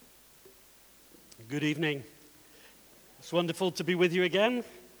Good evening. It's wonderful to be with you again.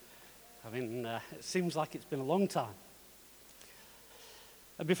 It seems like it's been a long time.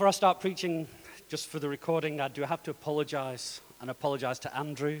 And before I start preaching, just for the recording, I do have to apologize to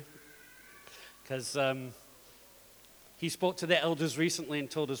Andrew, because he spoke to the elders recently and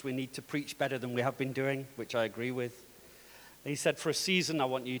told us we need to preach better than we have been doing, which I agree with. And he said, for a season, I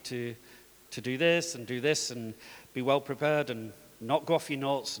want you to do this and be well prepared and not go off your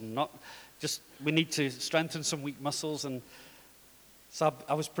notes and not just, we need to strengthen some weak muscles. And so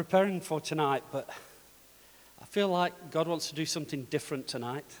I was preparing for tonight, but I feel like God wants to do something different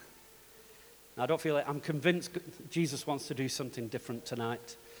tonight. I'm convinced Jesus wants to do something different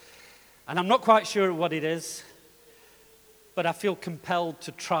tonight. And I'm not quite sure what it is, but I feel compelled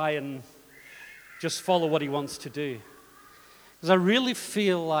to try and just follow what he wants to do. Because I really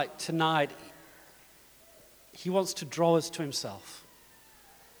feel like tonight, he wants to draw us to himself.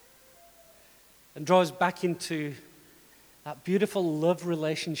 And draw us back into that beautiful love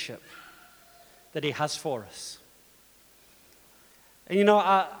relationship that he has for us. And you know,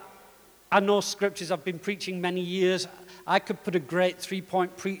 I know scriptures. I've been preaching many years. I could put a great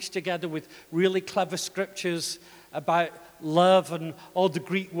 3-point preach together with really clever scriptures about love and all the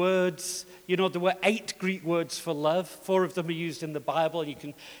Greek words. You know, there were 8 Greek words for love. 4 of them are used in the Bible. You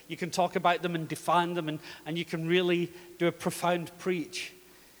can talk about them and define them, and you can really do a profound preach.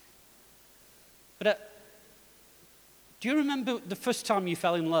 But do you remember the first time you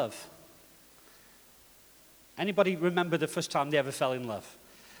fell in love? Anybody remember the first time they ever fell in love?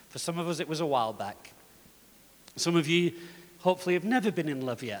 For some of us, it was a while back. Some of you, hopefully, have never been in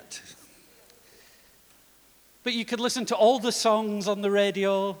love yet. But you could listen to all the songs on the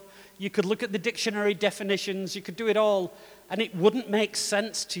radio. You could look at the dictionary definitions. You could do it all. And it wouldn't make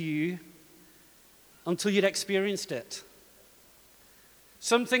sense to you until you'd experienced it.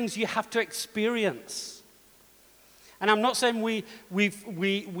 Some things you have to experience. And I'm not saying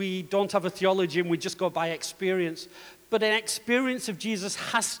we don't have a theology and we just go by experience, but an experience of Jesus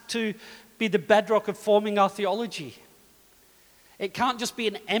has to be the bedrock of forming our theology. It can't just be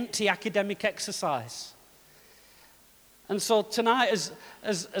an empty academic exercise. And so tonight,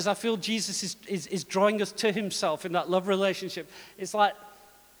 as I feel Jesus is drawing us to himself in that love relationship, it's like,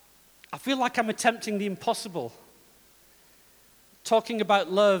 I feel like I'm attempting the impossible. Talking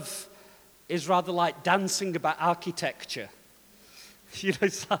about love is rather like dancing about architecture. You know,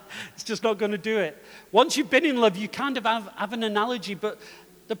 it's just not going to do it. Once you've been in love, you kind of have an analogy, but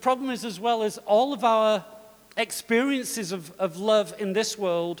the problem is as well as all of our experiences of love in this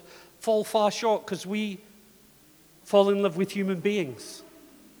world fall far short because we fall in love with human beings.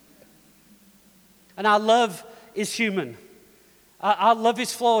 And our love is human. Our love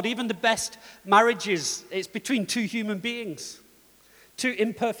is flawed. Even the best marriages, it's between 2 human beings. 2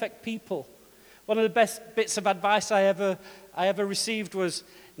 imperfect people. One of the best bits of advice I ever received was,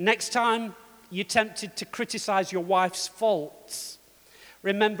 next time you're tempted to criticize your wife's faults,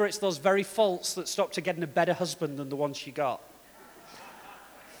 remember it's those very faults that stopped her getting a better husband than the one she got.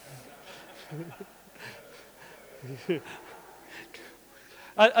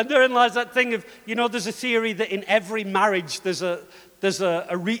 And therein lies that thing of, you know, there's a theory that in every marriage there's a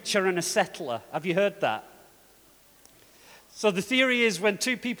reacher and a settler. Have you heard that? So the theory is when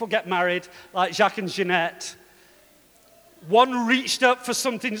 2 people get married, like Jacques and Jeanette, one reached up for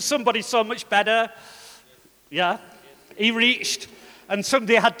somebody so much better. Yeah, he reached, and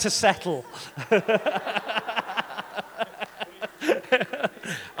somebody had to settle.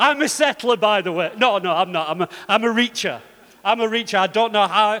 I'm a settler, by the way. No, I'm not. I'm a reacher. I don't know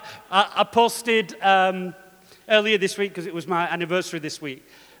how. I posted earlier this week, because it was my anniversary this week.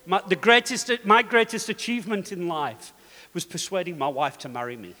 My greatest achievement in life was persuading my wife to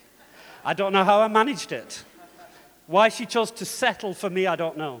marry me. I don't know how I managed it. Why she chose to settle for me, I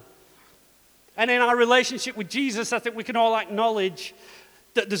don't know. And in our relationship with Jesus, I think we can all acknowledge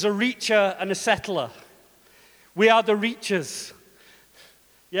that there's a reacher and a settler. We are the reachers.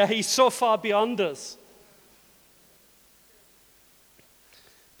 Yeah, he's so far beyond us.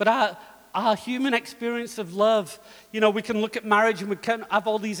 But our human experience of love, you know, we can look at marriage and we can have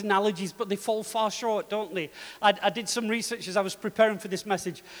all these analogies, but they fall far short, don't they? I did some research as I was preparing for this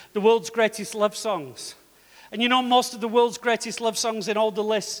message, the world's greatest love songs. And you know, most of the world's greatest love songs in all the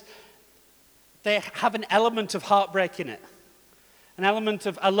lists, they have an element of heartbreak in it. An element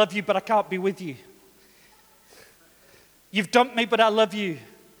of, I love you, but I can't be with you. You've dumped me, but I love you.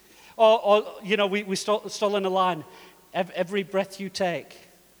 Or you know, we stolen a line, every breath you take.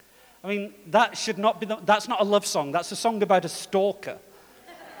 I mean, that's not a love song. That's a song about a stalker.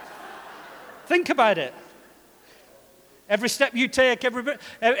 Think about it. Every step you take,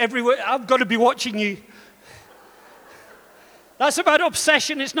 every word, I've got to be watching you. That's about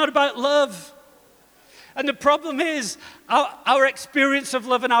obsession. It's not about love. And the problem is, our experience of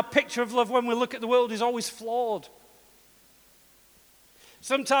love and our picture of love when we look at the world is always flawed.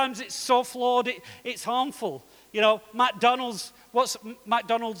 Sometimes it's so flawed, it's harmful. You know, what's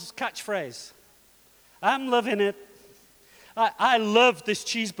McDonald's catchphrase? I'm loving it. I love this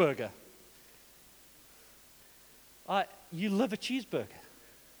cheeseburger. You love a cheeseburger.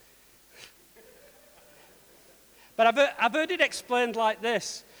 But I've heard it explained like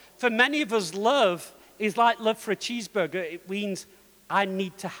this. For many of us, love is like love for a cheeseburger. It means I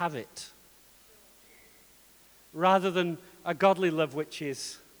need to have it. Rather than a godly love, which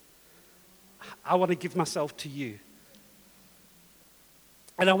is I want to give myself to you.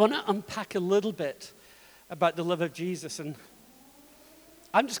 And I want to unpack a little bit about the love of Jesus. And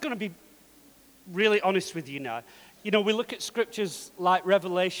I'm just going to be really honest with you now. You know, we look at scriptures like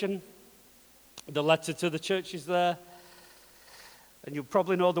Revelation, the letter to the churches there. And you'll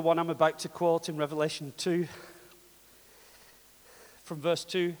probably know the one I'm about to quote in Revelation 2. From verse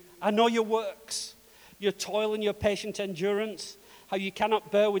 2. I know your works, your toil and your patient endurance, how you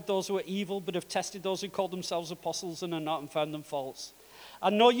cannot bear with those who are evil, but have tested those who call themselves apostles and are not, and found them false.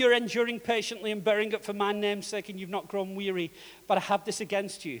 I know you're enduring patiently and bearing up for my name's sake, and you've not grown weary. But I have this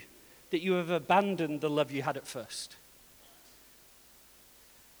against you, that you have abandoned the love you had at first.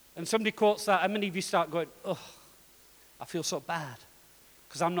 And somebody quotes that. How many of you start going, oh, I feel so bad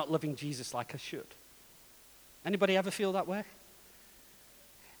because I'm not loving Jesus like I should? Anybody ever feel that way?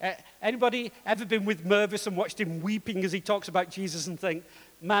 Anybody ever been with Mervis and watched him weeping as he talks about Jesus and think,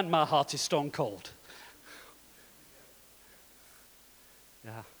 man, my heart is stone cold?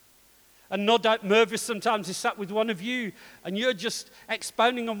 Yeah. And no doubt Mervis sometimes is sat with one of you and you're just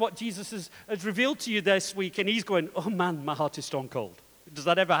expounding on what Jesus has revealed to you this week, and he's going, oh man, my heart is stone cold. Does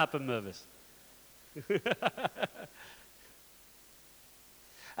that ever happen, Mervis?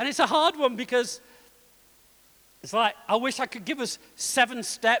 And it's a hard one because it's like, I wish I could give us 7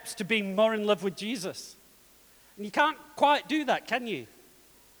 steps to being more in love with Jesus. And you can't quite do that, can you?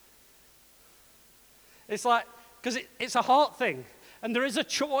 It's like, because it's a heart thing. And there is a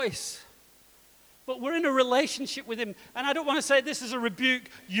choice. But we're in a relationship with him. And I don't want to say this is a rebuke,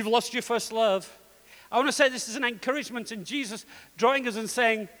 you've lost your first love. I want to say this is an encouragement in Jesus drawing us and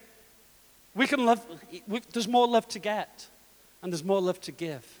saying, we can love, there's more love to get. And there's more love to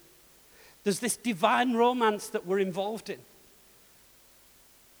give. There's this divine romance that we're involved in.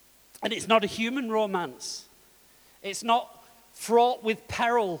 And it's not a human romance. It's not fraught with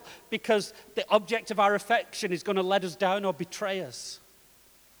peril because the object of our affection is going to let us down or betray us.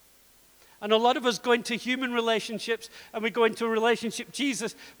 And a lot of us go into human relationships and we go into a relationship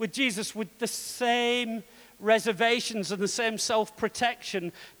with Jesus with the same reservations and the same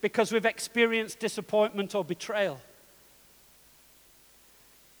self-protection because we've experienced disappointment or betrayal.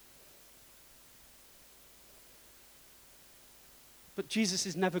 But Jesus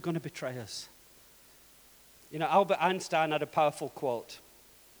is never going to betray us. You know, Albert Einstein had a powerful quote.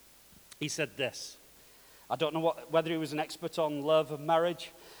 He said this. I don't know whether he was an expert on love and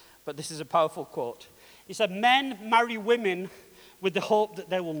marriage, but this is a powerful quote. He said, men marry women with the hope that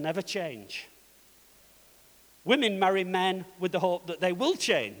they will never change. Women marry men with the hope that they will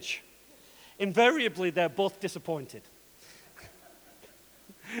change. Invariably, they're both disappointed.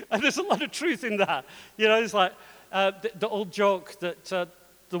 And there's a lot of truth in that. You know, it's like the old joke that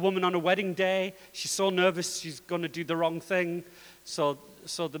the woman on a wedding day, she's so nervous she's going to do the wrong thing. So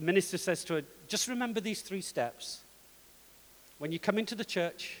the minister says to her, just remember these 3 steps. When you come into the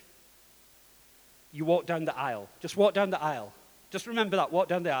church, you walk down the aisle. Just walk down the aisle. Just remember that, walk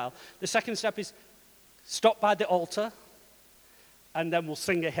down the aisle. The second step is stop by the altar, and then we'll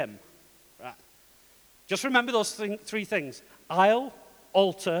sing a hymn. Right. Just remember those 3 things. Aisle,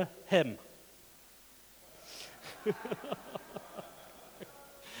 altar, hymn.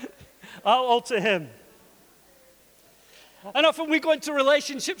 I'll alter him. And often we go into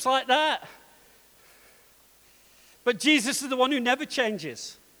relationships like that. But Jesus is the one who never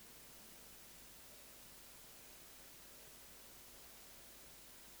changes.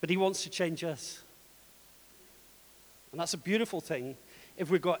 But he wants to change us. And that's a beautiful thing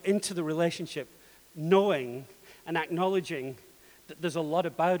if we got into the relationship knowing and acknowledging that there's a lot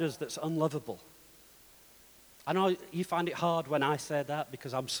about us that's unlovable. I know you find it hard when I say that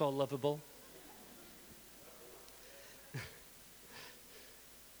because I'm so lovable.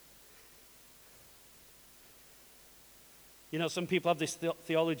 You know, some people have this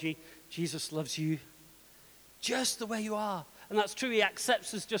theology, Jesus loves you just the way you are. And that's true, he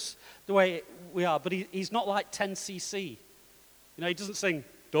accepts us just the way we are. But he's not like 10cc. You know, he doesn't sing,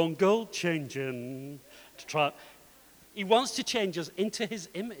 don't go changing to try. He wants to change us into his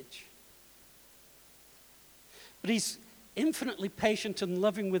image. But he's infinitely patient and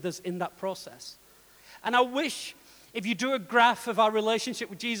loving with us in that process. And I wish, if you do a graph of our relationship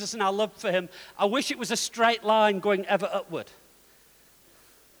with Jesus and our love for him, I wish it was a straight line going ever upward.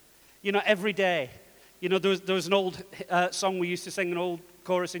 You know, every day. You know, there was an old song we used to sing, an old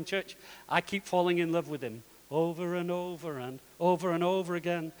chorus in church. I keep falling in love with him over and over and over and over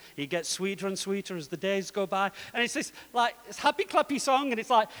again. He gets sweeter and sweeter as the days go by. And it's this like it's happy clappy song, and it's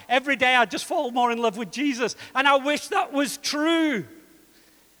like every day I just fall more in love with Jesus. And I wish that was true.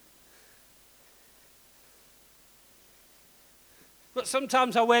 But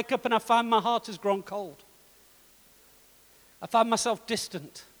sometimes I wake up and I find my heart has grown cold. I find myself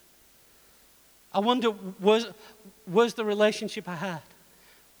distant. I wonder, where's the relationship I had?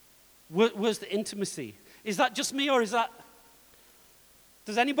 Where's the intimacy? Is that just me, or is that...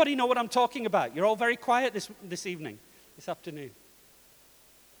 Does anybody know what I'm talking about? You're all very quiet this evening, this afternoon.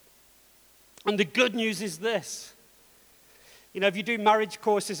 And the good news is this. You know, if you do marriage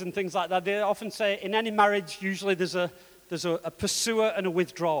courses and things like that, they often say in any marriage, usually there's a pursuer and a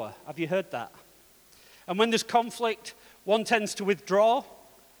withdrawer. Have you heard that? And when there's conflict, one tends to withdraw,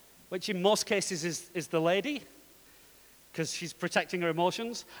 which in most cases is the lady, because she's protecting her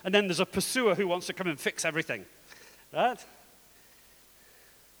emotions. And then there's a pursuer who wants to come and fix everything, right?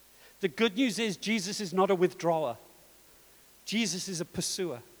 The good news is Jesus is not a withdrawer. Jesus is a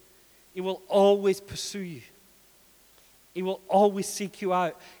pursuer. He will always pursue you. He will always seek you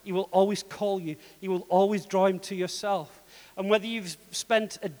out. He will always call you. He will always draw him to yourself. And whether you've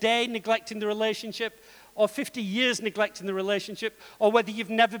spent a day neglecting the relationship or 50 years neglecting the relationship, or whether you've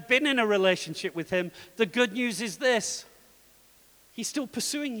never been in a relationship with him, the good news is this. He's still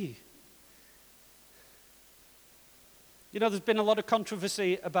pursuing you. You know, there's been a lot of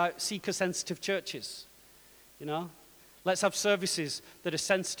controversy about seeker-sensitive churches. You know, let's have services that are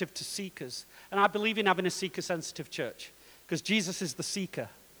sensitive to seekers. And I believe in having a seeker-sensitive church, because Jesus is the seeker.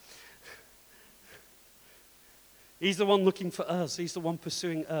 He's the one looking for us. He's the one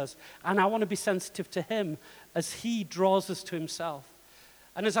pursuing us. And I want to be sensitive to him as he draws us to himself.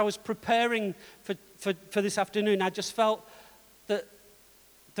 And as I was preparing for this afternoon, I just felt that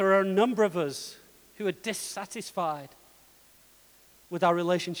there are a number of us who are dissatisfied with our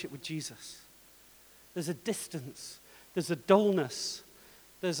relationship with Jesus. There's a distance. There's a dullness.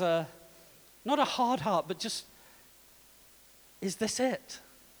 There's not a hard heart, but just, is this it?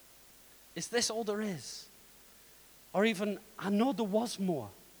 Is this all there is? Or even, I know there was more.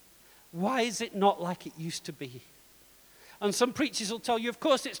 Why is it not like it used to be? And some preachers will tell you, of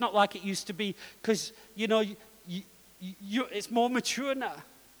course it's not like it used to be, because, you know, it's more mature now.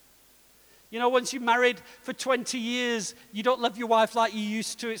 You know, once you're married for 20 years, you don't love your wife like you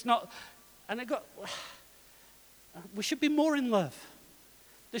used to. It's not, and I go, we should be more in love.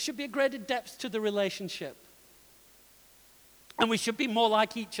 There should be a greater depth to the relationship. And we should be more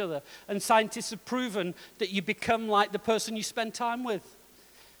like each other. And scientists have proven that you become like the person you spend time with.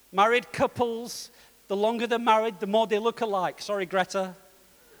 Married couples, the longer they're married, the more they look alike. Sorry, Greta.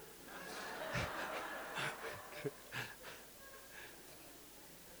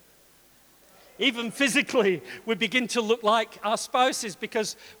 Even physically, we begin to look like our spouses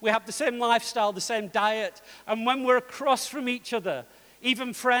because we have the same lifestyle, the same diet. And when we're across from each other,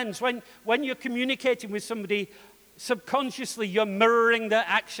 even friends, when you're communicating with somebody, subconsciously you're mirroring their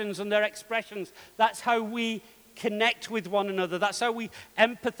actions and their expressions. That's how we connect with one another. That's how we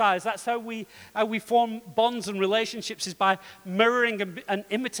empathize. That's how we form bonds and relationships, is by mirroring and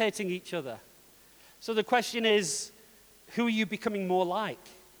imitating each other. So the question is, who are you becoming more like?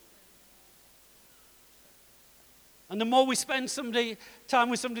 And the more we spend time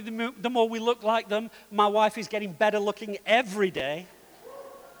with somebody, the more we look like them. My wife is getting better looking every day.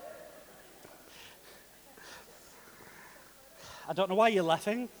 I don't know why you're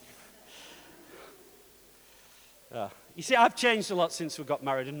laughing. You see, I've changed a lot since we got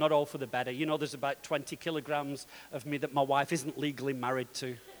married, and not all for the better. You know, there's about 20 kilograms of me that my wife isn't legally married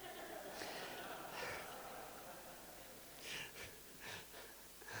to.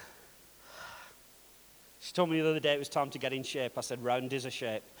 She told me the other day it was time to get in shape. I said, round is a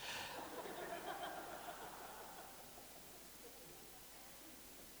shape.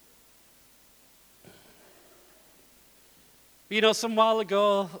 You know, some while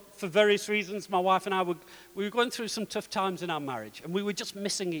ago, for various reasons, my wife and I we were going through some tough times in our marriage, and we were just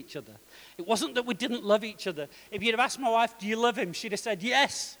missing each other. It wasn't that we didn't love each other. If you'd have asked my wife, do you love him? She'd have said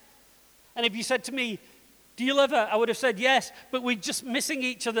yes. And if you said to me, do you love her? I would have said yes, but we're just missing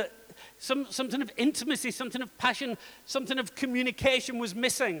each other Something of intimacy, something of passion, something of communication was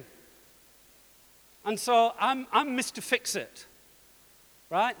missing. And so I'm Mr. Fix-It,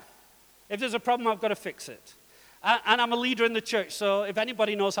 right? If there's a problem, I've got to fix it. And I'm a leader in the church, so if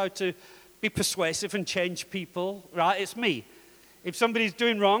anybody knows how to be persuasive and change people, right, it's me. If somebody's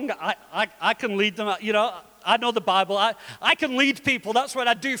doing wrong, I can lead them. You know, I know the Bible. I can lead people. That's what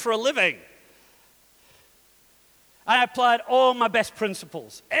I do for a living. I applied all my best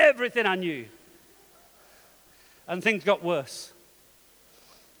principles, everything I knew. And things got worse.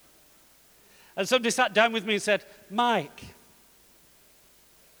 And somebody sat down with me and said, Mike,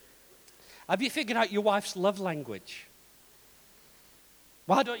 have you figured out your wife's love language?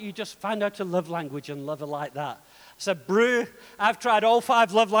 Why don't you just find out her love language and love her like that? I said, Brew, I've tried all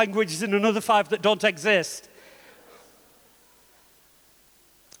 5 love languages and another 5 that don't exist.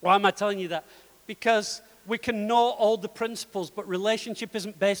 Why am I telling you that? Because we can know all the principles, but relationship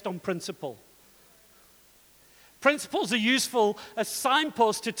isn't based on principle. Principles are useful as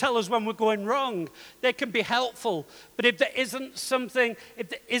signposts to tell us when we're going wrong. They can be helpful. But if there isn't something, if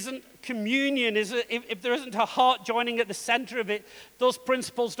there isn't communion, if there isn't a heart joining at the center of it, those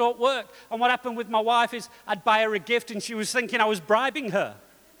principles don't work. And what happened with my wife is I'd buy her a gift and she was thinking I was bribing her.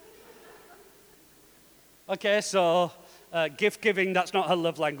 Okay, so gift giving, that's not her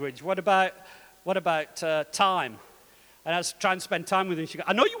love language. What about time? And I was trying to spend time with her and she goes,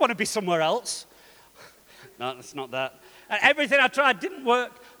 I know you want to be somewhere else. No, it's not that. And everything I tried didn't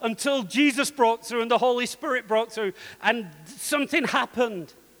work until Jesus broke through and the Holy Spirit broke through and something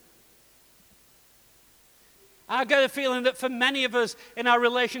happened. I get a feeling that for many of us in our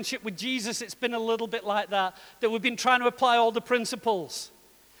relationship with Jesus, it's been a little bit like that we've been trying to apply all the principles.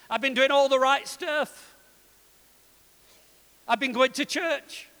 I've been doing all the right stuff. I've been going to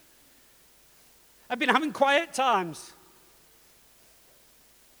church. I've been having quiet times.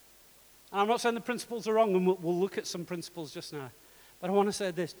 And I'm not saying the principles are wrong, and we'll look at some principles just now. But I want to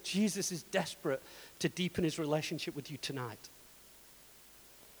say this. Jesus is desperate to deepen his relationship with you tonight.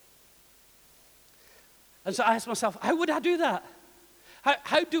 And so I asked myself, how would I do that?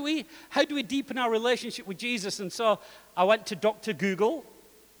 How do we deepen our relationship with Jesus? And so I went to Dr. Google,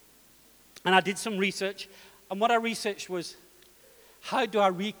 and I did some research. And what I researched was, how do I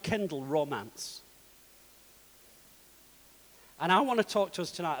rekindle romance? And I want to talk to us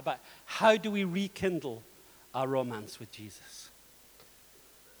tonight about how do we rekindle our romance with Jesus?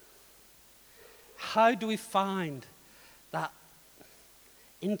 How do we find that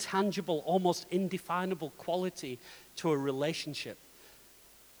intangible, almost indefinable quality to a relationship?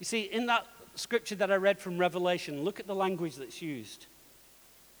 You see, in that scripture that I read from Revelation, look at the language that's used.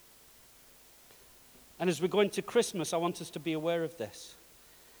 And as we go into Christmas, I want us to be aware of this.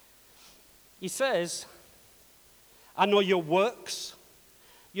 He says, I know your works,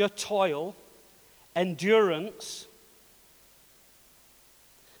 your toil, endurance,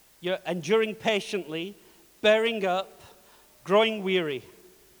 you're enduring patiently, bearing up, growing weary.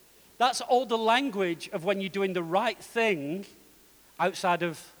 That's all the language of when you're doing the right thing outside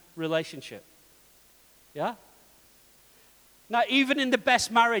of relationship. Yeah? Now, even in the best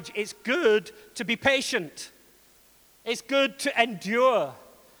marriage, it's good to be patient. It's good to endure.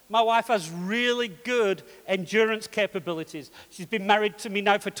 My wife has really good endurance capabilities. She's been married to me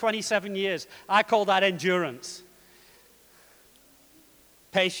now for 27 years. I call that endurance.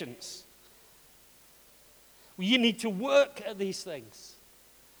 Patience. Well, you need to work at these things.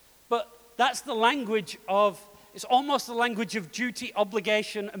 But that's the language it's almost the language of duty,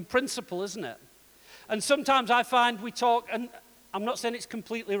 obligation, and principle, isn't it? And sometimes I find we talk, and I'm not saying it's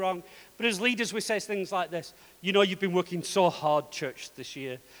completely wrong, but as leaders we say things like this. You know, you've been working so hard, church, this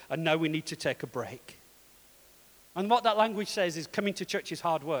year, and now we need to take a break. And what that language says is coming to church is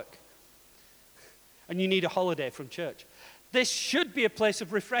hard work. And you need a holiday from church. This should be a place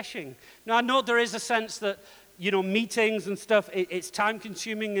of refreshing. Now, I know there is a sense that, you know, meetings and stuff, it's time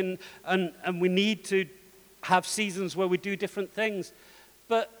consuming and we need to have seasons where we do different things.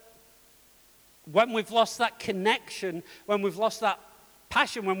 But when we've lost that connection, when we've lost that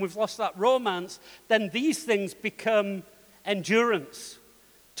passion, when we've lost that romance, then these things become endurance,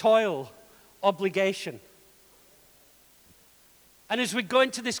 toil, obligation. And as we go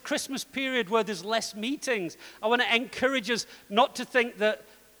into this Christmas period where there's less meetings, I want to encourage us not to think that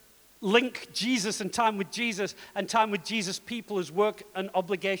link Jesus and time with Jesus people as work and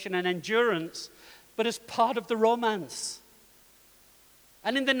obligation and endurance, but as part of the romance.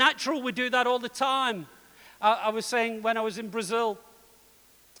 And in the natural, we do that all the time. I was saying when I was in Brazil,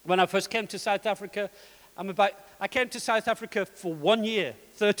 when I first came to South Africa, I came to South Africa for 1 year,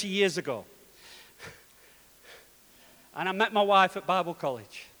 30 years ago. And I met my wife at Bible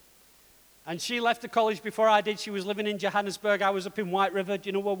college. And she left the college before I did. She was living in Johannesburg. I was up in White River. Do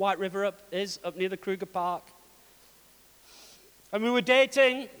you know where White River is? Up near the Kruger Park. And we were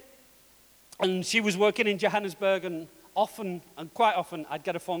dating, and she was working in Johannesburg, and quite often, I'd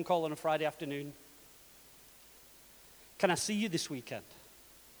get a phone call on a Friday afternoon. Can I see you this weekend?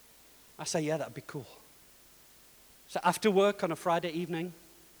 I say, yeah, that'd be cool. So after work on a Friday evening,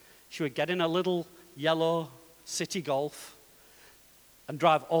 she would get in a little yellow City Golf and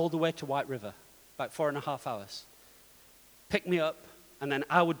drive all the way to White River, about 4.5 hours. Pick me up, and then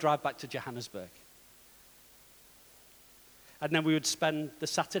I would drive back to Johannesburg. And then we would spend the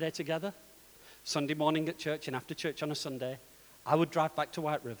Saturday together, Sunday morning at church, and after church on a Sunday. I would drive back to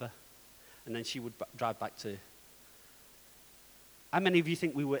White River, and then she would drive back to... How many of you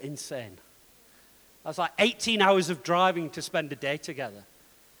think we were insane? That's like 18 hours of driving to spend a day together.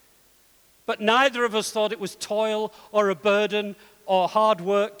 But neither of us thought it was toil or a burden or hard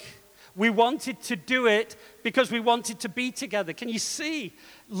work. We wanted to do it because we wanted to be together. Can you see?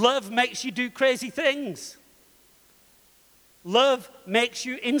 Love makes you do crazy things. Love makes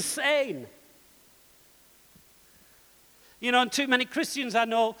you insane. You know, and too many Christians I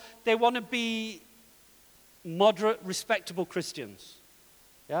know, they want to be moderate, respectable Christians.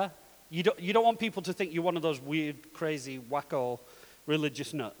 Yeah? You don't want people to think you're one of those weird, crazy, wacko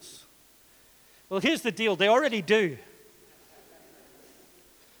religious nuts. Well, here's the deal. They already do.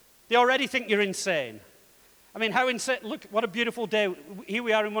 They already think you're insane. I mean, how insane. Look, what a beautiful day. Here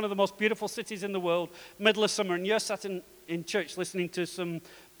we are in one of the most beautiful cities in the world, middle of summer, and you're sat in church listening to some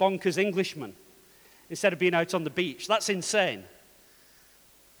bonkers Englishman instead of being out on the beach. That's insane.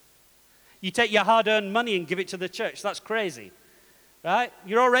 You take your hard-earned money and give it to the church. That's crazy, right?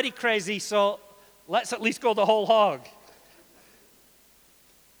 You're already crazy, so let's at least go the whole hog.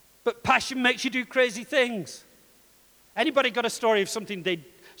 But passion makes you do crazy things. Anybody got a story of something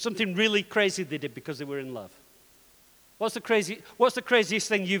really crazy they did because they were in love? What's the craziest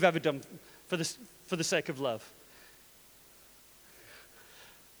thing you've ever done for the sake of love?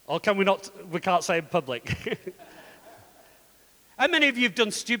 Or we can't say in public. How many of you have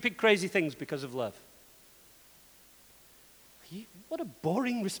done stupid, crazy things because of love? What a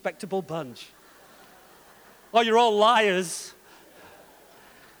boring, respectable bunch. Oh, you're all liars.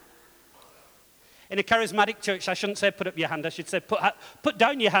 In a charismatic church, I shouldn't say put up your hand. I should say put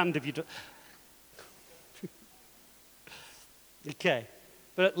down your hand if you do. Okay,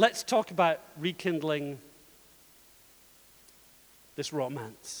 but let's talk about rekindling this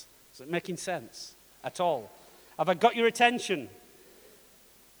romance. Is it making sense at all? Have I got your attention?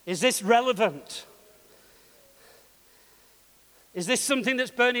 Is this relevant? Is this something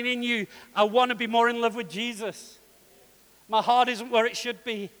that's burning in you? I want to be more in love with Jesus. My heart isn't where it should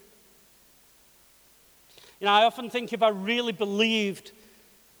be. You know, I often think if I really believed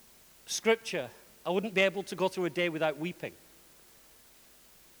Scripture, I wouldn't be able to go through a day without weeping.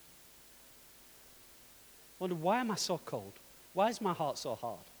 I wonder, why am I so cold? Why is my heart so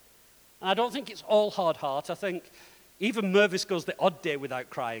hard? And I don't think it's all hard heart. I think even Mervis goes the odd day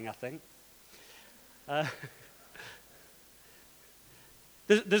without crying, I think.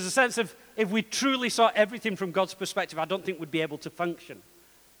 There's a sense of, if we truly saw everything from God's perspective, I don't think we'd be able to function.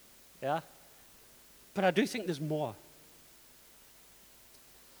 Yeah? But I do think there's more.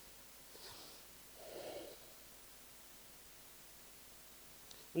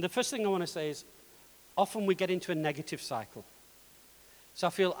 And the first thing I want to say is, often we get into a negative cycle. So I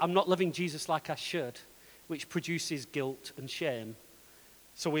feel I'm not loving Jesus like I should, which produces guilt and shame.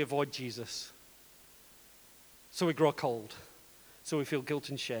 So we avoid Jesus. So we grow cold. So we feel guilt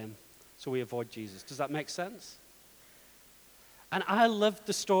and shame. So we avoid Jesus. Does that make sense? And I love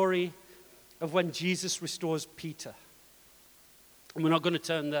the story of when Jesus restores Peter. And we're not going to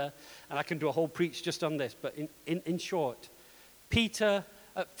turn there, and I can do a whole preach just on this, but in short, Peter,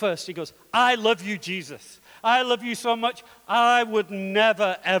 at first, he goes, I love you, Jesus. I love you so much, I would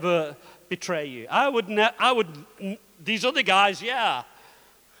never, ever betray you. These other guys, yeah.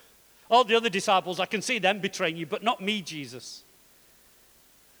 All the other disciples, I can see them betraying you, but not me, Jesus.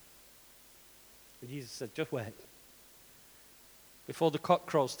 And Jesus said, just wait. Before the cock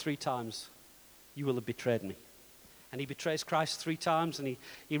crows 3 times, you will have betrayed me. And he betrays Christ 3 times, and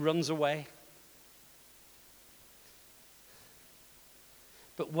he runs away.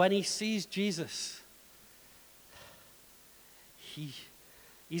 But when he sees Jesus,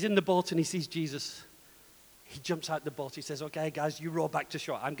 he's in the boat and he sees Jesus. He jumps out the boat. He says, okay, guys, you row back to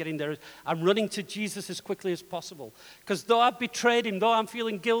shore. I'm getting there. I'm running to Jesus as quickly as possible. Because though I've betrayed him, though I'm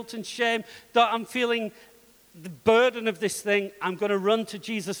feeling guilt and shame, though I'm feeling the burden of this thing, I'm going to run to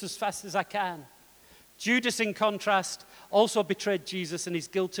Jesus as fast as I can. Judas, in contrast, also betrayed Jesus, and his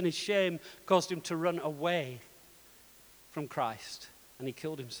guilt and his shame caused him to run away from Christ, and he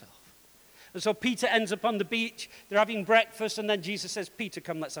killed himself. And so Peter ends up on the beach. They're having breakfast, and then Jesus says, Peter,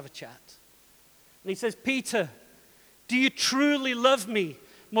 come, let's have a chat. And he says, Peter, do you truly love me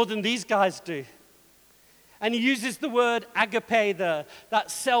more than these guys do? And he uses the word agape there, that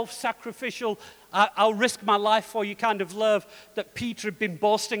self-sacrificial, I'll risk my life for you kind of love that Peter had been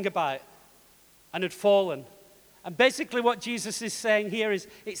boasting about and had fallen. And basically what Jesus is saying here is,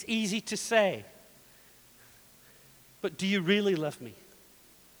 it's easy to say, but do you really love me?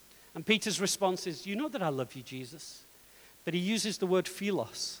 And Peter's response is, you know that I love you, Jesus. But he uses the word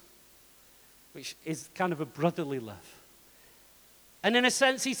philos, which is kind of a brotherly love. And in a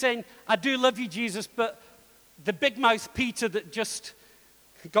sense, he's saying, I do love you, Jesus, but the big mouth Peter that just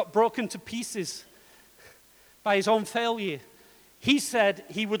got broken to pieces by his own failure, he said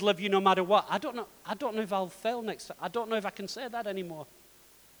he would love you no matter what. I don't know if I'll fail next time. I don't know if I can say that anymore.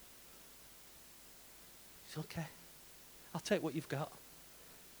 It's okay. I'll take what you've got.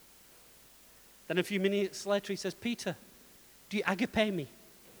 Then a few minutes later he says, Peter, do you agape me?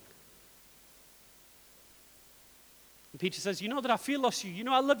 And Peter says, you know that I philos you. You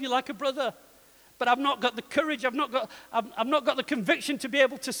know I love you like a brother. But I've not got the courage, I've not got the conviction to be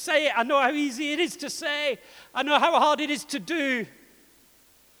able to say it. I know how easy it is to say. I know how hard it is to do.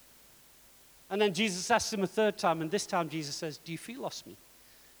 And then Jesus asks him a third time, and this time Jesus says, do you philos me?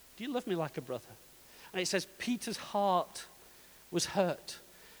 Do you love me like a brother? And it says Peter's heart was hurt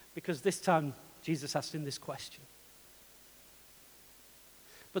because this time Jesus asked him this question.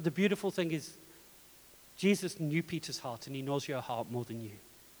 But the beautiful thing is, Jesus knew Peter's heart, and he knows your heart more than you.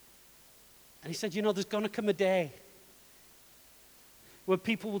 And he said, you know, there's going to come a day where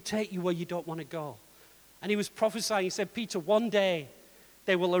people will take you where you don't want to go. And he was prophesying. He said, Peter, one day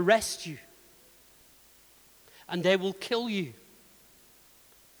they will arrest you and they will kill you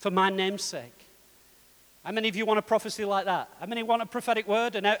for my name's sake. How many of you want a prophecy like that? How many want a prophetic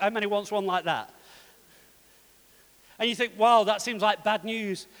word? And how many wants one like that? And you think, wow, that seems like bad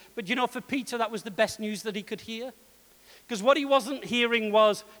news. But you know, for Peter, that was the best news that he could hear. Because what he wasn't hearing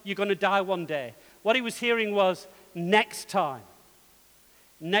was, you're going to die one day. What he was hearing was, next time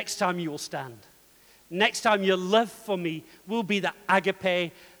you will stand. Next time your love for me will be that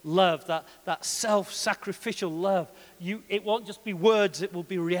agape love, that self-sacrificial love. It won't just be words, it will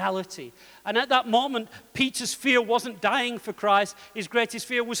be reality. And at that moment, Peter's fear wasn't dying for Christ. His greatest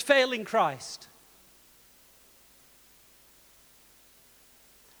fear was failing Christ.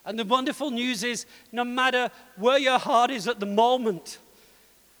 And the wonderful news is, no matter where your heart is at the moment,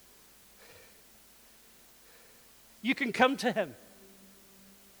 you can come to him.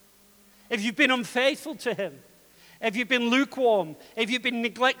 If you've been unfaithful to him, if you've been lukewarm, if you've been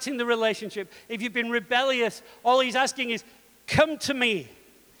neglecting the relationship, if you've been rebellious, all he's asking is, come to me.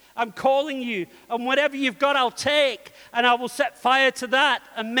 I'm calling you, and whatever you've got, I'll take, and I will set fire to that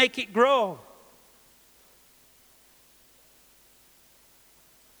and make it grow.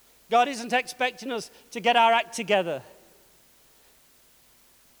 God isn't expecting us to get our act together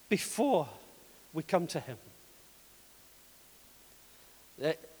before we come to him.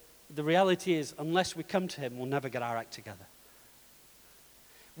 The reality is, unless we come to him, we'll never get our act together.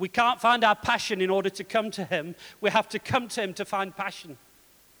 We can't find our passion in order to come to him. We have to come to him to find passion.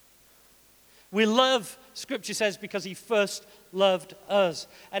 We love, Scripture says, because he first loved us.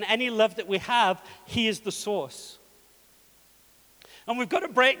 And any love that we have, he is the source. And we've got to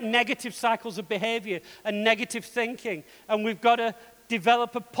break negative cycles of behavior and negative thinking. And we've got to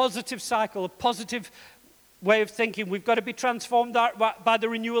develop a positive cycle, a positive way of thinking. We've got to be transformed by the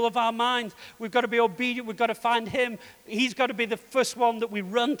renewal of our minds. We've got to be obedient. We've got to find him. He's got to be the first one that we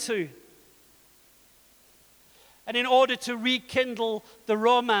run to. And in order to rekindle the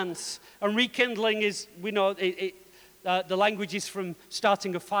romance, and rekindling is, we know, the language is from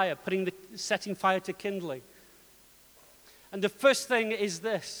starting a fire, setting fire to kindling. And the first thing is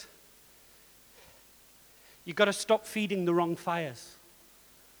this. You've got to stop feeding the wrong fires.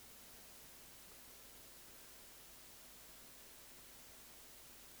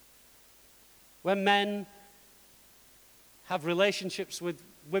 When men have relationships with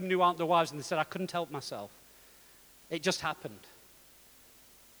women who aren't their wives, and they said, I couldn't help myself. It just happened.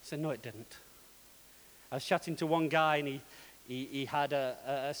 I said, no, it didn't. I was chatting to one guy, and he had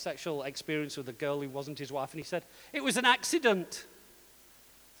a sexual experience with a girl who wasn't his wife, and he said, it was an accident.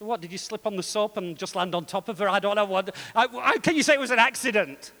 So what, did you slip on the soap and just land on top of her? I don't know. How can you say it was an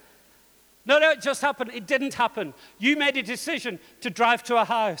accident? No, it just happened. It didn't happen. You made a decision to drive to a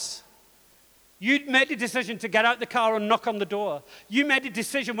house. You made a decision to get out the car and knock on the door. You made a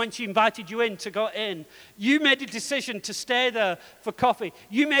decision when she invited you in to go in. You made a decision to stay there for coffee.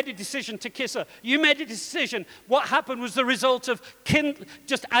 You made a decision to kiss her. You made a decision. What happened was the result of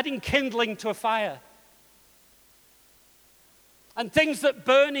just adding kindling to a fire. And things that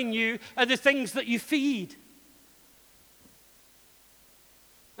burn in you are the things that you feed.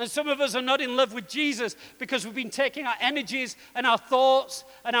 And some of us are not in love with Jesus because we've been taking our energies and our thoughts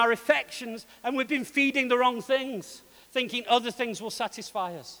and our affections and we've been feeding the wrong things, thinking other things will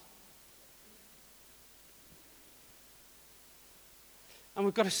satisfy us. And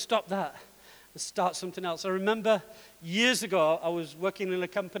we've got to stop that and start something else. I remember years ago, I was working in a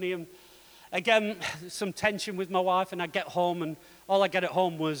company and again, some tension with my wife, and I get home and all I get at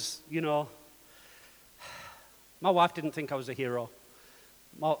home was, my wife didn't think I was a hero.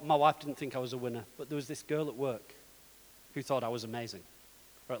 My wife didn't think I was a winner, but there was this girl at work who thought I was amazing,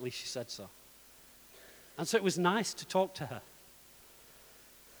 or at least she said so. And so it was nice to talk to her.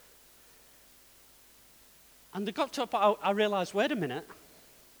 And they got to a point, I realized, wait a minute,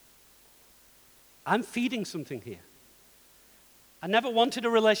 I'm feeding something here. I never wanted a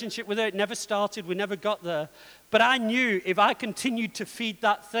relationship with her, it never started, we never got there. But I knew if I continued to feed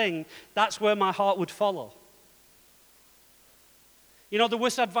that thing, that's where my heart would follow. The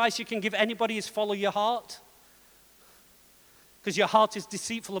worst advice you can give anybody is follow your heart. Because your heart is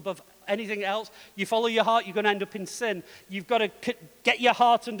deceitful above anything else. You follow your heart, you're going to end up in sin. You've got to get your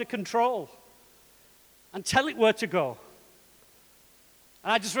heart under control and tell it where to go.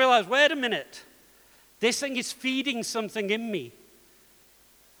 And I just realized, wait a minute. This thing is feeding something in me.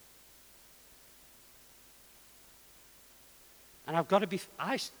 And I've got to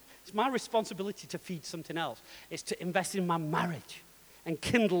it's my responsibility to feed something else. It's to invest in my marriage and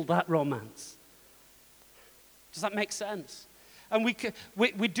kindle that romance. Does that make sense? And we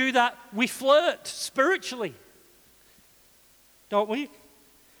do that, we flirt spiritually, don't we?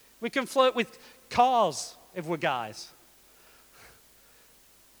 We can flirt with cars if we're guys,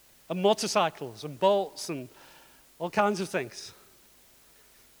 and motorcycles and boats and all kinds of things.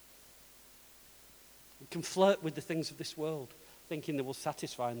 We can flirt with the things of this world, thinking they will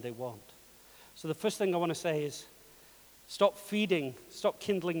satisfy and they won't. So the first thing I want to say is, stop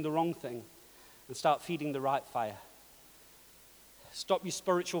kindling the wrong thing, and start feeding the right fire. Stop your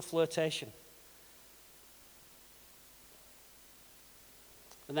spiritual flirtation.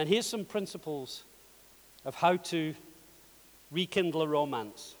 And then here's some principles of how to rekindle a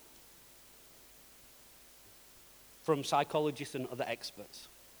romance from psychologists and other experts.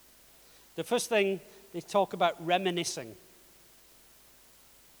 The first thing, they talk about reminiscing,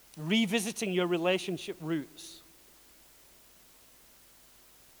 revisiting your relationship roots.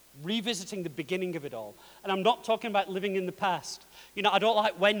 Revisiting the beginning of it all. And I'm not talking about living in the past. I don't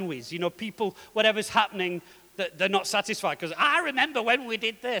like when-we's. People, whatever's happening, they're not satisfied because I remember when we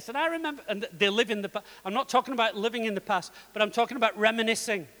did this, and I remember, and they live in the past. I'm not talking about living in the past, but I'm talking about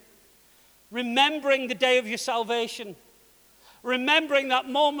reminiscing. Remembering the day of your salvation. Remembering that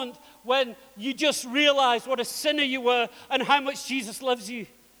moment when you just realized what a sinner you were and how much Jesus loves you.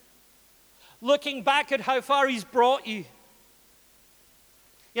 Looking back at how far he's brought you.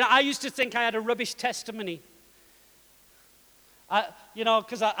 I used to think I had a rubbish testimony.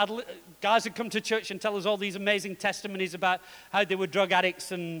 Because guys would come to church and tell us all these amazing testimonies about how they were drug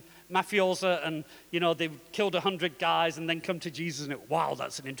addicts and mafiosa and, they've killed 100 guys and then come to Jesus and wow,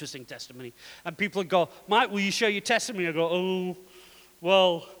 that's an interesting testimony. And people would go, Mike, will you share your testimony? I go, oh,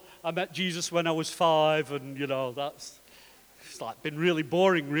 well, I met Jesus when I was 5 and, it's been really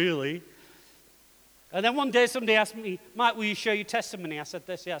boring, really. And then one day somebody asked me, Mike, will you share your testimony? I said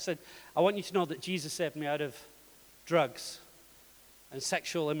this, I said, I want you to know that Jesus saved me out of drugs and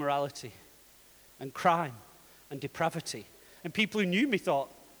sexual immorality and crime and depravity. And people who knew me thought,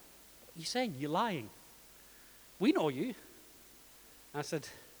 what are you saying? You're lying. We know you. I said,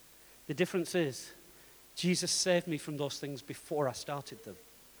 the difference is Jesus saved me from those things before I started them.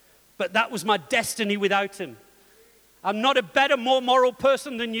 But that was my destiny without him. I'm not a better, more moral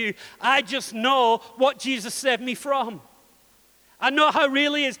person than you. I just know what Jesus saved me from. I know how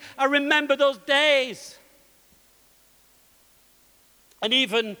real he is. I remember those days. And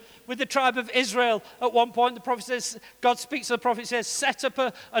even with the tribe of Israel, at one point the prophet says, God speaks to the prophet, says, set up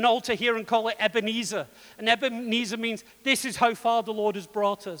an altar here and call it Ebenezer. And Ebenezer means this is how far the Lord has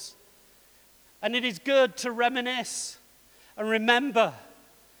brought us. And it is good to reminisce and remember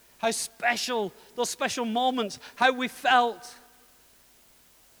how special, those special moments, how we felt.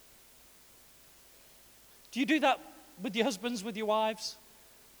 Do you do that with your husbands, with your wives?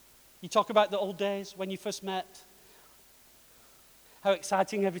 You talk about the old days when you first met, how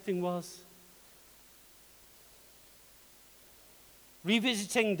exciting everything was,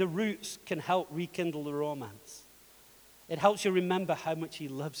 Revisiting the roots can help rekindle the romance. It helps you remember how much he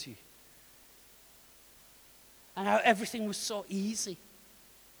loves you. And how everything was so easy.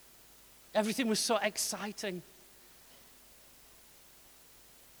 Everything was so exciting.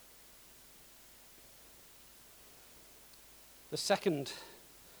 The second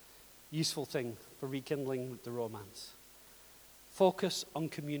useful thing for rekindling the romance: focus on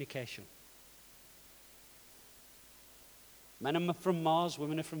communication. Men are from Mars,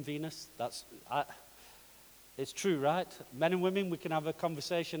 women are from Venus. It's true, right? Men and women, we can have a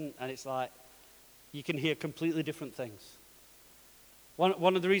conversation and it's like you can hear completely different things.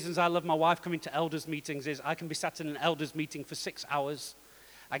 One of the reasons I love my wife coming to elders meetings is I can be sat in an elders meeting for 6 hours.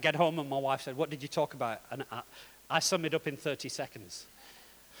 I get home and my wife said, "What did you talk about?" And I sum it up in 30 seconds.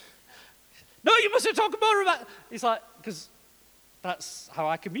 "No, you mustn't talk more about it." It's like, because that's how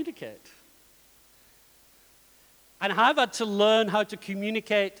I communicate. And I've had to learn how to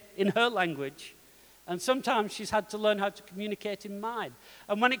communicate in her language. And sometimes she's had to learn how to communicate in mine.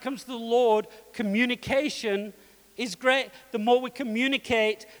 And when it comes to the Lord, communication is great. The more we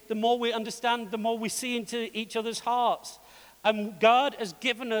communicate, the more we understand, the more we see into each other's hearts. And God has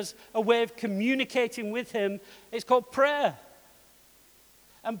given us a way of communicating with him. It's called prayer.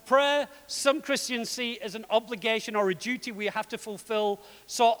 And prayer, some Christians see as an obligation or a duty we have to fulfill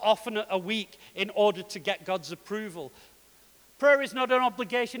so often a week in order to get God's approval. Prayer is not an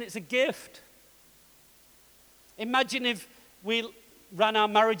obligation, it's a gift. Imagine if we ran our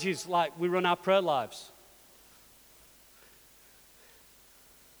marriages like we run our prayer lives.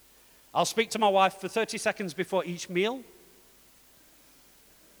 I'll speak to my wife for 30 seconds before each meal.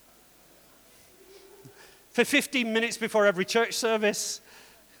 For 15 minutes before every church service.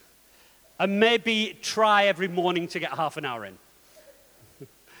 And maybe try every morning to get half an hour in.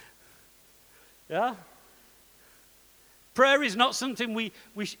 Yeah? Prayer is not something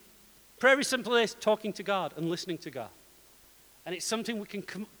prayer is simply talking to God and listening to God. And it's something we can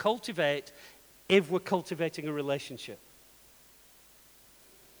cultivate if we're cultivating a relationship.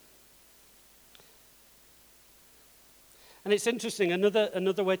 And it's interesting,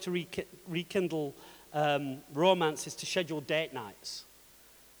 another way to rekindle romance is to schedule date nights.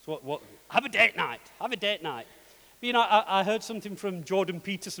 So have a date night. Have a date night. But, you know, I heard something from Jordan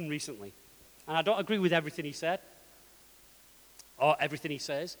Peterson recently, and I don't agree with everything he said, or everything he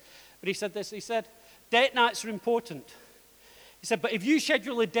says, but he said this. He said, date nights are important. He said, but if you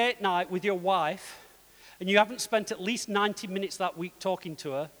schedule a date night with your wife, and you haven't spent at least 90 minutes that week talking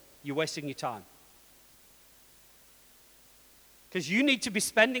to her, you're wasting your time. Because you need to be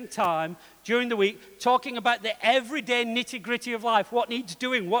spending time during the week talking about the everyday nitty-gritty of life. What needs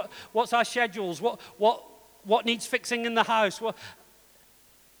doing? What's our schedules? What needs fixing in the house?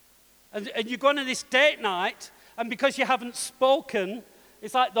 And you go on this date night, and because you haven't spoken,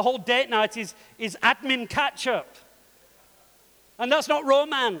 it's like the whole date night is admin catch-up. And that's not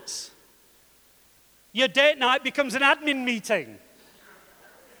romance. Your date night becomes an admin meeting.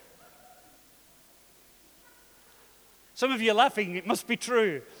 Some of you are laughing, it must be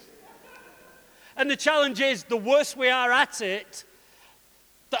true. And the challenge is, the worse we are at it,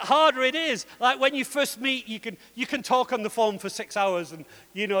 the harder it is. Like when you first meet, you can talk on the phone for 6 hours and,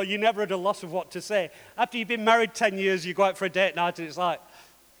 you know, you're never at a loss of what to say. After you've been married 10 years, you go out for a date night and it's like,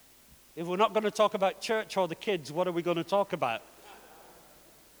 if we're not going to talk about church or the kids, what are we going to talk about?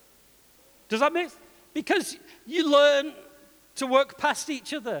 Does that make sense? Because you learn to work past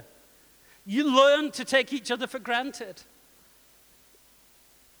each other. You learn to take each other for granted.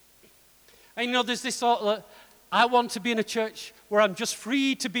 And you know, there's this thought that I want to be in a church where I'm just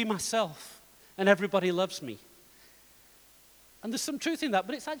free to be myself and everybody loves me. And there's some truth in that,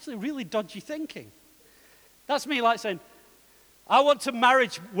 but it's actually really dodgy thinking. That's me like saying, I want a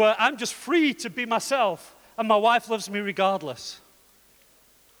marriage where I'm just free to be myself and my wife loves me regardless.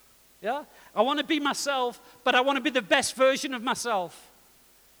 Yeah? I want to be myself, but I want to be the best version of myself.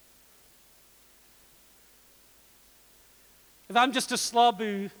 If I'm just a slob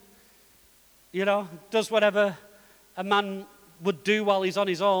who, you know, does whatever a man would do while he's on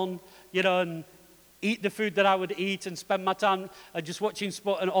his own, you know, and eat the food that I would eat and spend my time just watching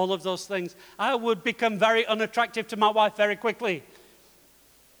sport and all of those things, I would become very unattractive to my wife very quickly.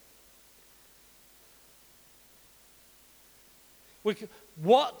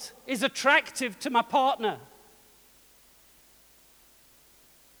 What is attractive to my partner?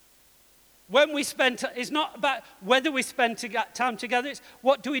 When we spend, it's not about whether we spend time together, it's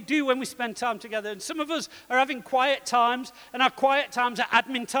what do we do when we spend time together. And some of us are having quiet times, and our quiet times are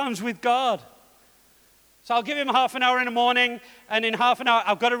admin times with God. So I'll give him half an hour in the morning, and in half an hour,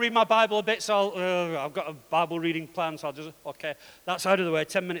 I've got to read my Bible a bit, so I've got a Bible reading plan, so I'll just, okay, that's out of the way,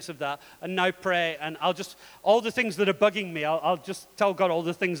 10 minutes of that, and now pray, and I'll just, all the things that are bugging me, I'll just tell God all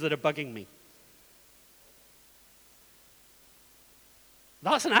the things that are bugging me.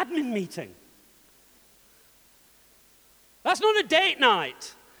 That's an admin meeting. That's not a date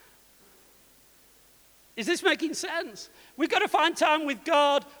night. Is this making sense? We've got to find time with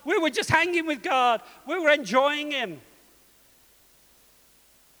God where we're just hanging with God, where we're enjoying Him.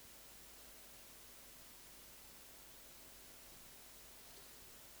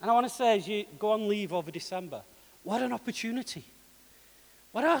 And I want to say, as you go on leave over December, what an opportunity.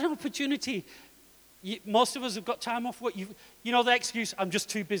 What an opportunity. Most of us have got time off work. You know the excuse, I'm just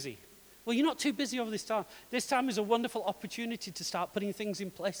too busy. Well, you're not too busy over this time. This time is a wonderful opportunity to start putting things in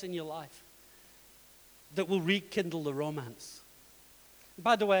place in your life that will rekindle the romance.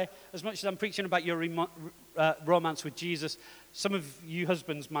 By the way, as much as I'm preaching about your romance with Jesus, some of you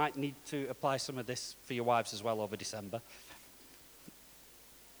husbands might need to apply some of this for your wives as well over December.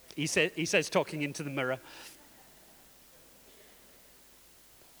 He says talking into the mirror.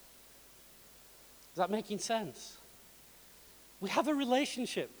 Is that making sense? We have a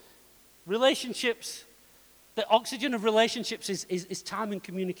relationship. Relationships, the oxygen of relationships is time and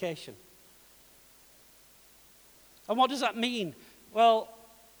communication. And what does that mean? Well,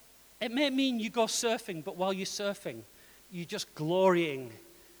 it may mean you go surfing, but while you're surfing, you're just glorying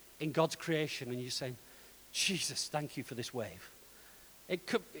in God's creation and you're saying, Jesus, thank you for this wave. It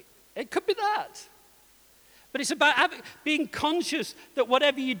could be that. But it's about being conscious that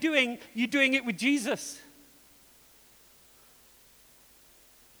whatever you're doing it with Jesus.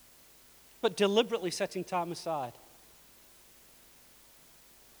 But deliberately setting time aside.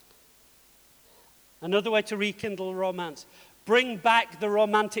 Another way to rekindle romance, bring back the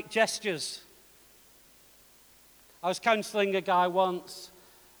romantic gestures. I was counseling a guy once,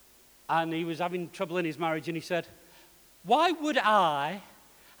 and he was having trouble in his marriage, and he said, why would I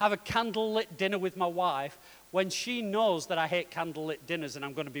have a candlelit dinner with my wife when she knows that I hate candlelit dinners and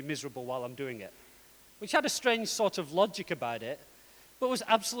I'm going to be miserable while I'm doing it? Which had a strange sort of logic about it, but was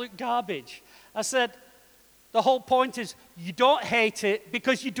absolute garbage. I said, the whole point is you don't hate it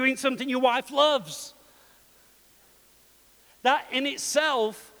because you're doing something your wife loves. That in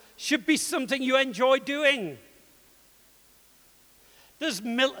itself should be something you enjoy doing. There's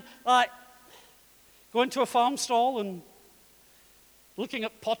like going to a farm stall and looking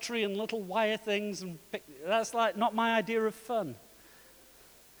at pottery and little wire things, and that's like not my idea of fun.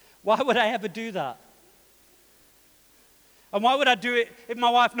 Why would I ever do that? And why would I do it if my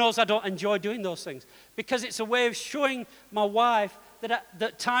wife knows I don't enjoy doing those things? Because it's a way of showing my wife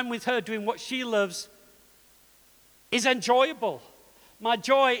that time with her doing what she loves is enjoyable. My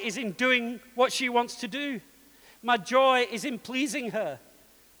joy is in doing what she wants to do. My joy is in pleasing her.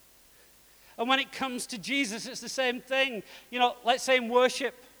 And when it comes to Jesus, it's the same thing. You know, let's say in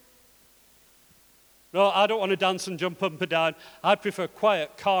worship. No, I don't want to dance and jump up and down. I prefer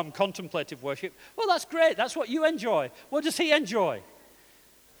quiet, calm, contemplative worship. Well, that's great. That's what you enjoy. What does he enjoy?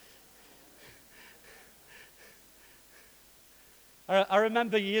 I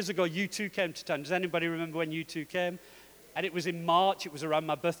remember years ago, U2 came to town. Does anybody remember when U2 came? And it was in March. It was around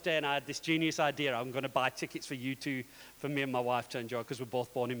my birthday, and I had this genius idea. I'm going to buy tickets for U2 for me and my wife to enjoy because we're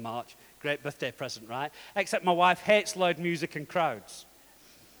both born in March. Great birthday present, right? Except my wife hates loud music and crowds.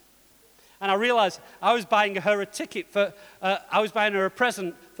 And I realized I was buying her a ticket I was buying her a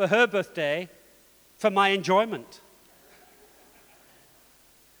present for her birthday for my enjoyment.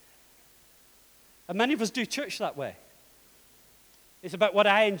 And many of us do church that way. It's about what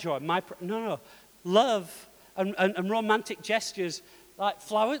I enjoy. No. Love and romantic gestures, like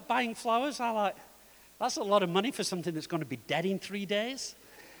flowers, buying flowers, that's a lot of money for something that's going to be dead in 3 days.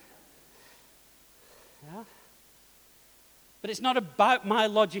 Yeah. But it's not about my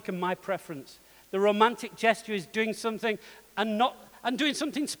logic and my preference. The romantic gesture is doing something and doing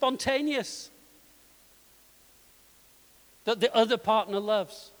something spontaneous that the other partner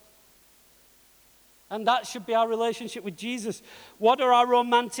loves. And that should be our relationship with Jesus. What are our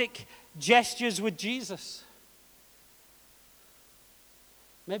romantic gestures with Jesus?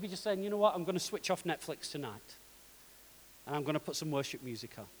 Maybe just saying, you know what, I'm going to switch off Netflix tonight. And I'm going to put some worship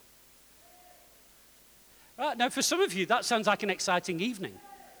music on. Right, now, for some of you, that sounds like an exciting evening,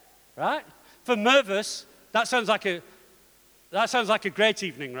 right? For Mervis, that sounds like a great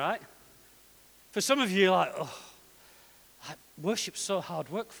evening, right? For some of you, you're like, worship's so hard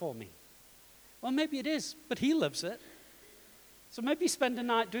work for me. Well, maybe it is, but he loves it. So maybe spend a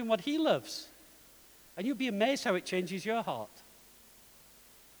night doing what he loves, and you'll be amazed how it changes your heart.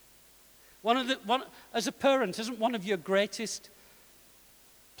 As a parent, isn't one of your greatest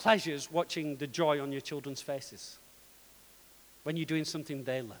pleasures watching the joy on your children's faces when you're doing something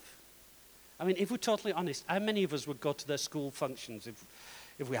they love? I mean, if we're totally honest, how many of us would go to their school functions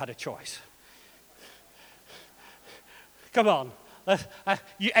if we had a choice? Come on.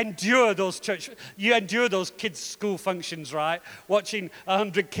 You endure those kids' school functions, right? Watching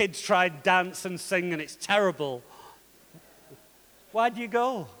 100 kids try and dance and sing, and it's terrible. Why do you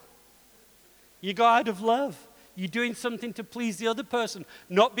go? You go out of love. You're doing something to please the other person,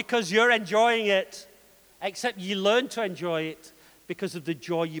 not because you're enjoying it, except you learn to enjoy it because of the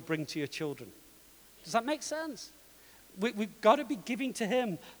joy you bring to your children. Does that make sense? We've got to be giving to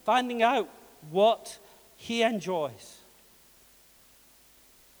him, finding out what he enjoys.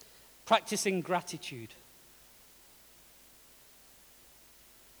 Practicing gratitude.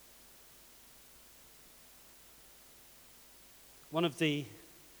 One of the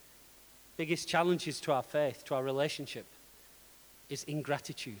biggest challenges to our faith, to our relationship, is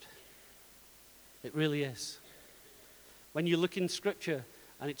ingratitude. It really is. When you look in Scripture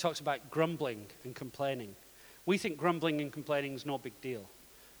and it talks about grumbling and complaining, we think grumbling and complaining is no big deal.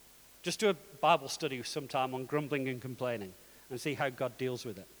 Just do a Bible study sometime on grumbling and complaining and see how God deals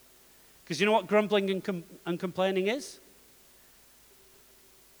with it. Because you know what grumbling and complaining is?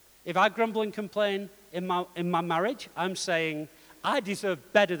 If I grumble and complain in my marriage, I'm saying, I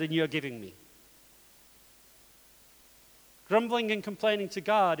deserve better than you're giving me. Grumbling and complaining to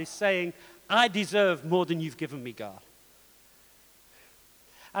God is saying, I deserve more than you've given me, God.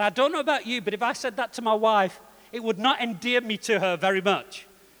 And I don't know about you, but if I said that to my wife, it would not endear me to her very much.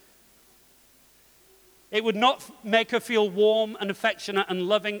 It would not make her feel warm and affectionate and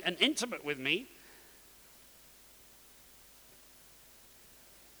loving and intimate with me.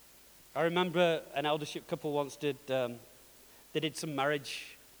 I remember an eldership couple once did some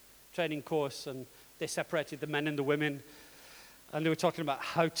marriage training course, and they separated the men and the women, and they were talking about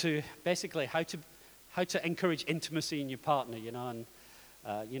how to encourage intimacy in your partner, and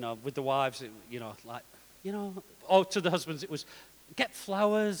with the wives, or to the husbands, it was get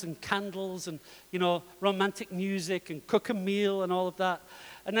flowers and candles and, romantic music and cook a meal and all of that.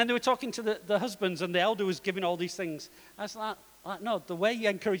 And then they were talking to the husbands, and the elder was giving all these things. I was like, no, the way you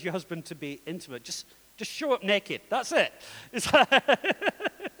encourage your husband to be intimate, just show up naked. That's it. It's like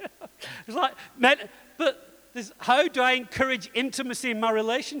how do I encourage intimacy in my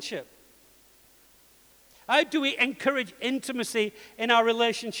relationship? How do we encourage intimacy in our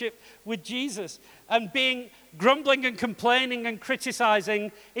relationship with Jesus? And being grumbling and complaining and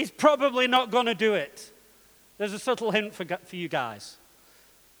criticizing is probably not going to do it. There's a subtle hint for you guys.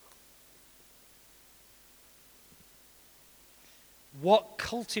 What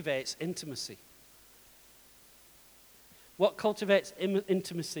cultivates intimacy? What cultivates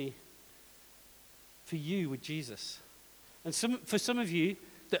intimacy for you with Jesus? And for some of you,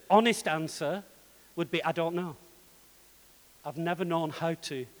 the honest answer would be, I don't know. I've never known how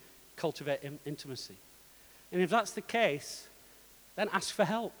to cultivate intimacy. And if that's the case, then ask for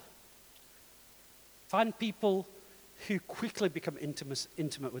help. Find people who quickly become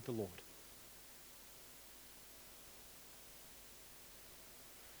intimate with the Lord.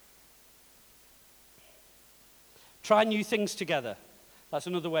 Try new things together. That's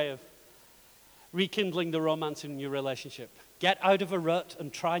another way of rekindling the romance in your relationship. Get out of a rut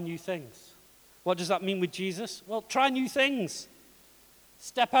and try new things. What does that mean with Jesus? Well, try new things.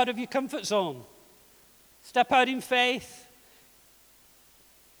 Step out of your comfort zone. Step out in faith.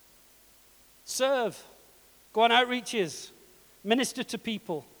 Serve. Go on outreaches. Minister to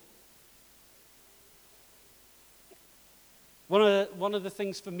people. One of the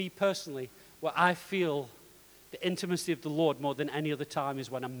things for me personally, where I feel the intimacy of the Lord more than any other time,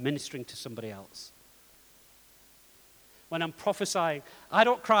 is when I'm ministering to somebody else. When I'm prophesying, I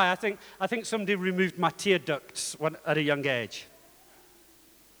don't cry. I think somebody removed my tear ducts at a young age.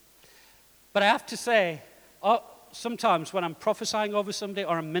 But I have to say, sometimes when I'm prophesying over somebody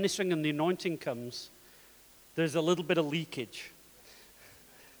or I'm ministering and the anointing comes, there's a little bit of leakage.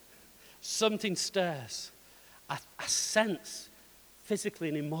 Something stirs. I sense physically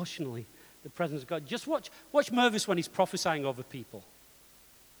and emotionally the presence of God. Just watch Mervis when he's prophesying over people.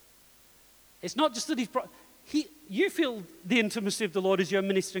 It's not just that you feel the intimacy of the Lord as you're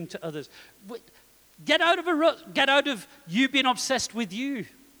ministering to others. Get out of a rut. Get out of you being obsessed with you.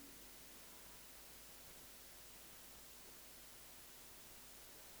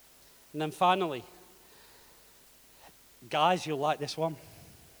 And then finally, guys, you'll like this one.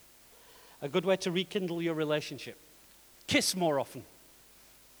 A good way to rekindle your relationship. Kiss more often.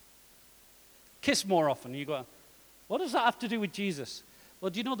 Kiss more often. You go, what does that have to do with Jesus? Well,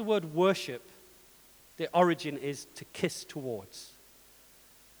 do you know the word worship? The origin is to kiss towards.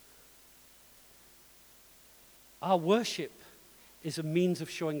 Our worship is a means of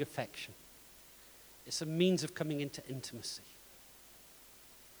showing affection. It's a means of coming into intimacy.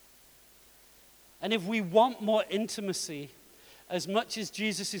 And if we want more intimacy, as much as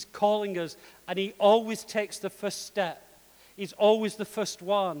Jesus is calling us, and he always takes the first step, he's always the first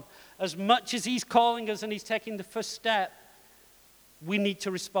one, as much as he's calling us and he's taking the first step, we need to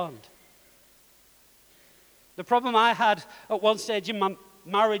respond. The problem I had at one stage in my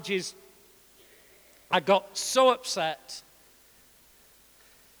marriage is I got so upset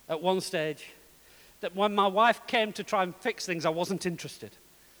at one stage that when my wife came to try and fix things, I wasn't interested.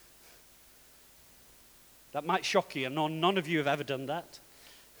 That might shock you. I know none of you have ever done that.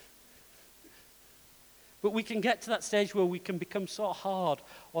 But we can get to that stage where we can become so hard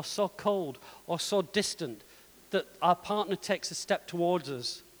or so cold or so distant that our partner takes a step towards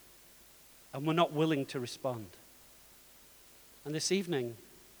us and we're not willing to respond. And this evening,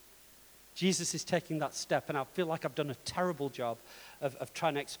 Jesus is taking that step, and I feel like I've done a terrible job of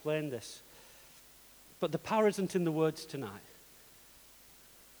trying to explain this. But the power isn't in the words tonight.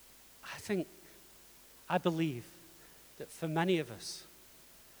 I believe that for many of us,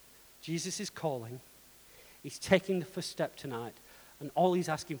 Jesus is calling, he's taking the first step tonight, and all he's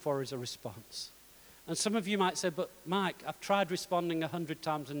asking for is a response. And some of you might say, but Mike, I've tried responding 100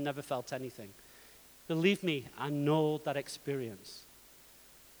 times and never felt anything. Believe me, I know that experience.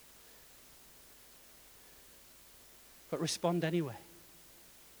 But respond anyway.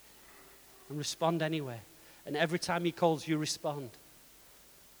 And respond anyway. And every time he calls, you respond.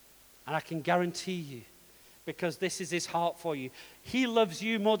 And I can guarantee you, because this is his heart for you, he loves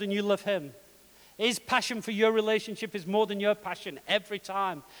you more than you love him. His passion for your relationship is more than your passion every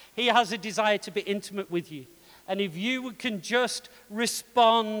time. He has a desire to be intimate with you. And if you can just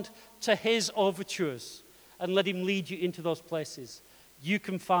respond to his overtures and let him lead you into those places, you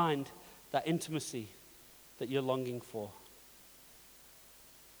can find that intimacy that you're longing for.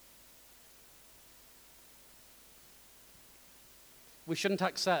 We shouldn't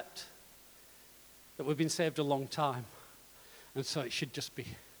accept that we've been saved a long time, and so it should just be.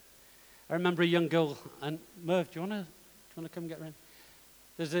 I remember a young girl, and Merv, do you want to come get around?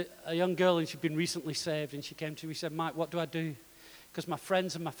 There's a young girl, and she'd been recently saved, and she came to me and said, Mike, what do I do? Because my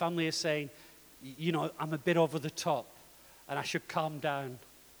friends and my family are saying, you know, I'm a bit over the top, and I should calm down.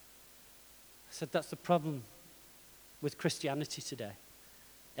 I said, that's the problem with Christianity today.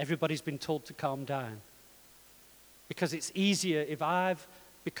 Everybody's been told to calm down. Because it's easier if I've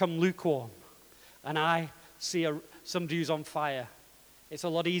become lukewarm and I see somebody who's on fire, it's a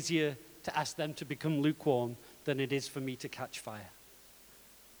lot easier to ask them to become lukewarm than it is for me to catch fire.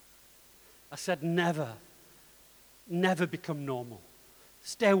 I said, never become normal.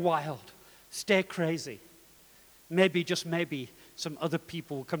 Stay wild. Stay crazy. Maybe, just maybe, some other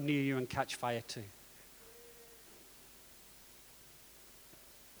people will come near you and catch fire too.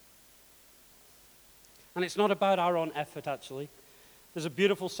 And it's not about our own effort, actually. There's a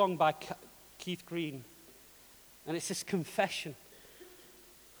beautiful song by Keith Green, and it's this confession.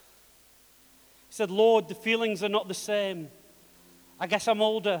 He said, Lord, the feelings are not the same. I guess I'm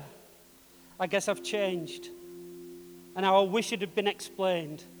older. I guess I've changed. And I wish it had been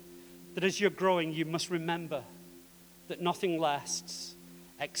explained that as you're growing, you must remember that nothing lasts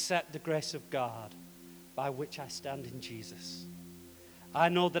except the grace of God by which I stand in Jesus. I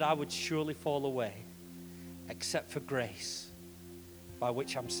know that I would surely fall away except for grace by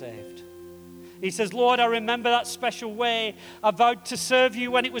which I'm saved. He says, Lord, I remember that special way I vowed to serve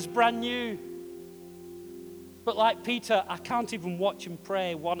you when it was brand new. But like Peter, I can't even watch and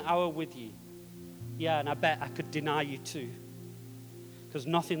pray 1 hour with you. Yeah, and I bet I could deny you too. Because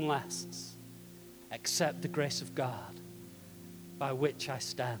nothing lasts except the grace of God by which I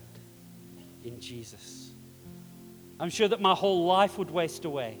stand in Jesus. I'm sure that my whole life would waste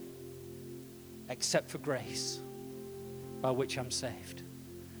away except for grace by which I'm saved.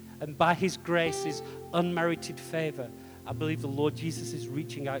 And by his grace, his unmerited favor, I believe the Lord Jesus is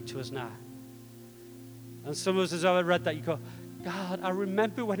reaching out to us now. And some of us, as I read that, you go, God, I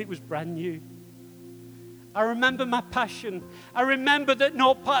remember when it was brand new. I remember my passion. I remember that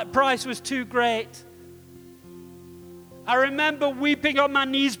no price was too great. I remember weeping on my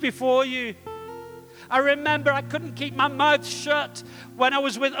knees before you. I remember I couldn't keep my mouth shut when I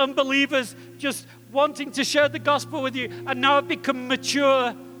was with unbelievers, just wanting to share the gospel with you. And now I've become mature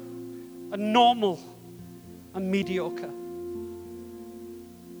and normal and mediocre.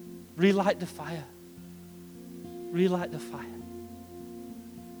 Relight the fire. Relight the fire.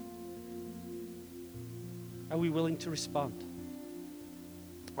 Are we willing to respond?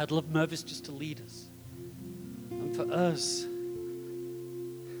 I'd love Mervis just to lead us. And for us,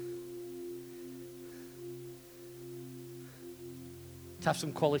 to have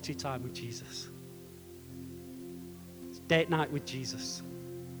some quality time with Jesus. It's date night with Jesus.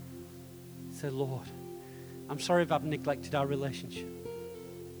 Say, Lord, I'm sorry if I've neglected our relationship.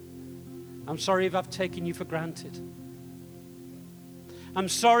 I'm sorry if I've taken you for granted. I'm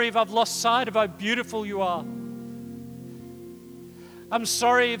sorry if I've lost sight of how beautiful you are. I'm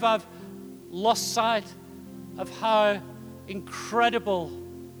sorry if I've lost sight of how incredible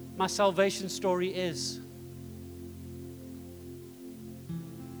my salvation story is.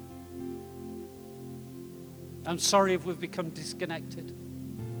 I'm sorry if we've become disconnected.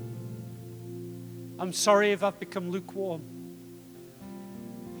 I'm sorry if I've become lukewarm.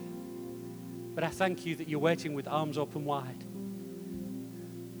 But I thank you that you're waiting with arms open wide.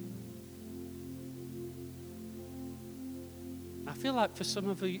 I feel like for some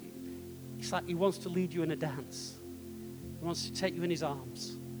of you, it's like he wants to lead you in a dance. He wants to take you in his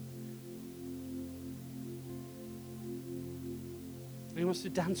arms. And he wants to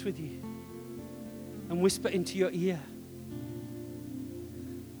dance with you and whisper into your ear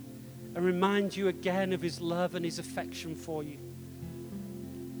and remind you again of his love and his affection for you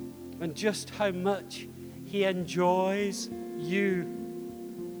and just how much he enjoys you.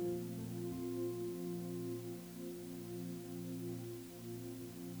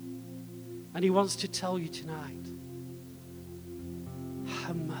 And he wants to tell you tonight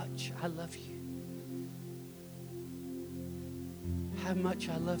how much I love you. How much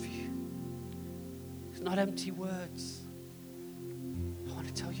I love you. It's not empty words. I want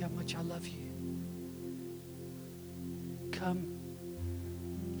to tell you how much I love you. Come,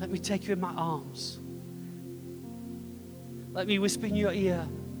 let me take you in my arms. Let me whisper in your ear.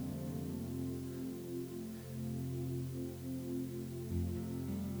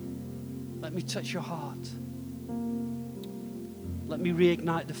 Let me touch your heart. Let me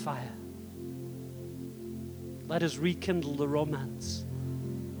reignite the fire. Let us rekindle the romance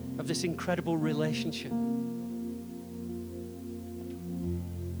of this incredible relationship.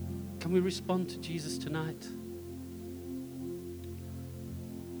 Can we respond to Jesus tonight?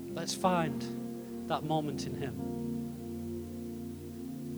 Let's find that moment in him.